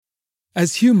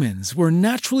As humans, we're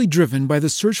naturally driven by the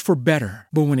search for better.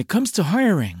 But when it comes to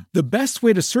hiring, the best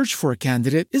way to search for a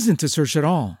candidate isn't to search at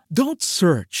all. Don't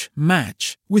search,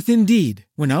 match with Indeed.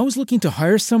 When I was looking to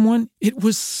hire someone, it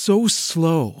was so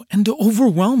slow and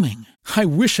overwhelming. I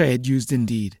wish I had used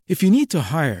Indeed. If you need to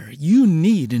hire, you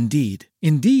need Indeed.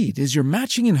 Indeed is your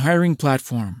matching and hiring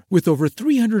platform with over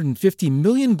 350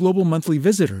 million global monthly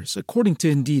visitors, according to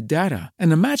Indeed data,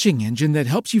 and a matching engine that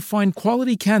helps you find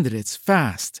quality candidates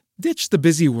fast. Ditch the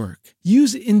busy work.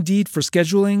 Use Indeed for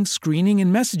scheduling, screening,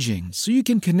 and messaging so you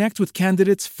can connect with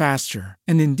candidates faster.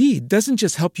 And Indeed doesn't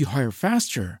just help you hire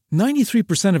faster.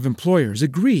 93% of employers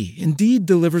agree Indeed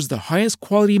delivers the highest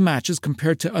quality matches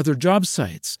compared to other job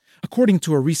sites, according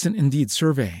to a recent Indeed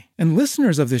survey. And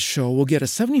listeners of this show will get a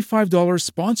 $75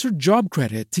 sponsored job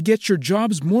credit to get your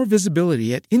jobs more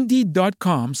visibility at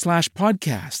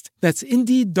Indeed.com/podcast. That's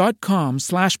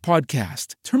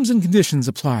Indeed.com/podcast. Terms and conditions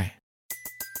apply.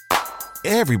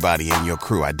 Everybody in your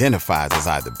crew identifies as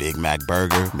either Big Mac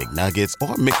Burger, McNuggets,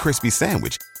 or McCrispy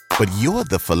Sandwich. But you're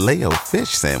the Filet-O-Fish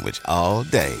Sandwich all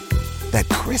day. That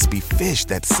crispy fish,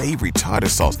 that savory tartar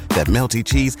sauce, that melty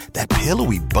cheese, that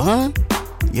pillowy bun.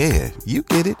 Yeah, you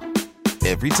get it.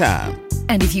 Every time.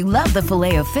 And if you love the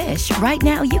Filet-O-Fish, right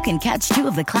now you can catch two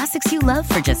of the classics you love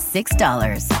for just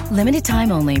 $6. Limited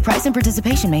time only. Price and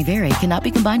participation may vary. Cannot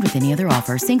be combined with any other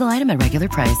offer. Single item at regular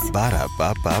price.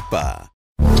 Ba-da-ba-ba-ba.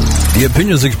 The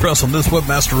opinions expressed on this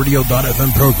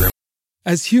WebmasterRadio.fm program.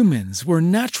 As humans, we're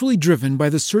naturally driven by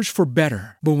the search for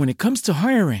better. But when it comes to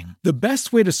hiring, the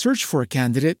best way to search for a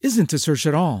candidate isn't to search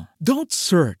at all. Don't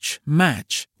search,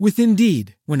 match with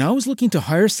Indeed. When I was looking to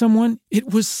hire someone,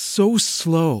 it was so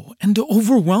slow and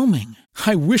overwhelming.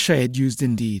 I wish I had used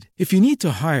Indeed. If you need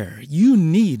to hire, you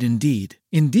need Indeed.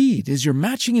 Indeed is your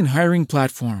matching and hiring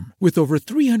platform with over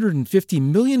 350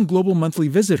 million global monthly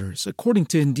visitors, according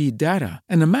to Indeed data,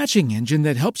 and a matching engine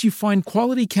that helps you find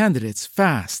quality candidates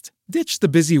fast. Ditch the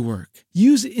busy work.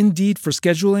 Use Indeed for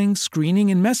scheduling,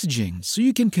 screening, and messaging so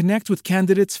you can connect with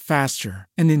candidates faster.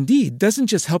 And Indeed doesn't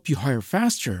just help you hire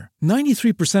faster.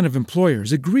 93% of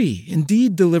employers agree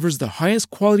Indeed delivers the highest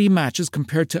quality matches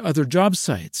compared to other job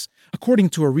sites, according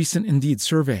to a recent Indeed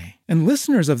survey. And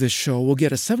listeners of this show will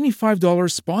get a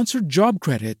 $75 sponsored job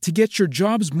credit to get your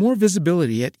jobs more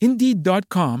visibility at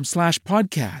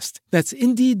Indeed.com/podcast. That's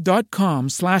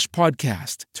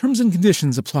Indeed.com/podcast. Terms and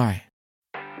conditions apply.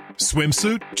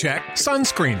 Swimsuit? Check.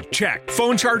 Sunscreen? Check.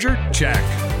 Phone charger? Check.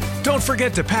 Don't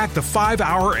forget to pack the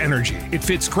 5-Hour Energy. It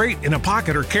fits great in a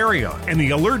pocket or carry-on, and the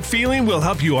alert feeling will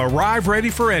help you arrive ready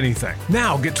for anything.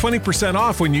 Now get 20%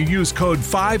 off when you use code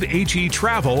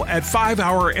 5HETRAVEL at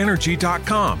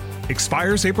 5hourenergy.com.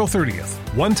 Expires April 30th.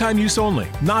 One-time use only.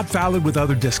 Not valid with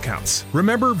other discounts.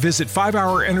 Remember, visit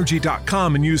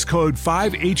 5hourenergy.com and use code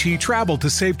 5HETRAVEL to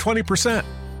save 20%.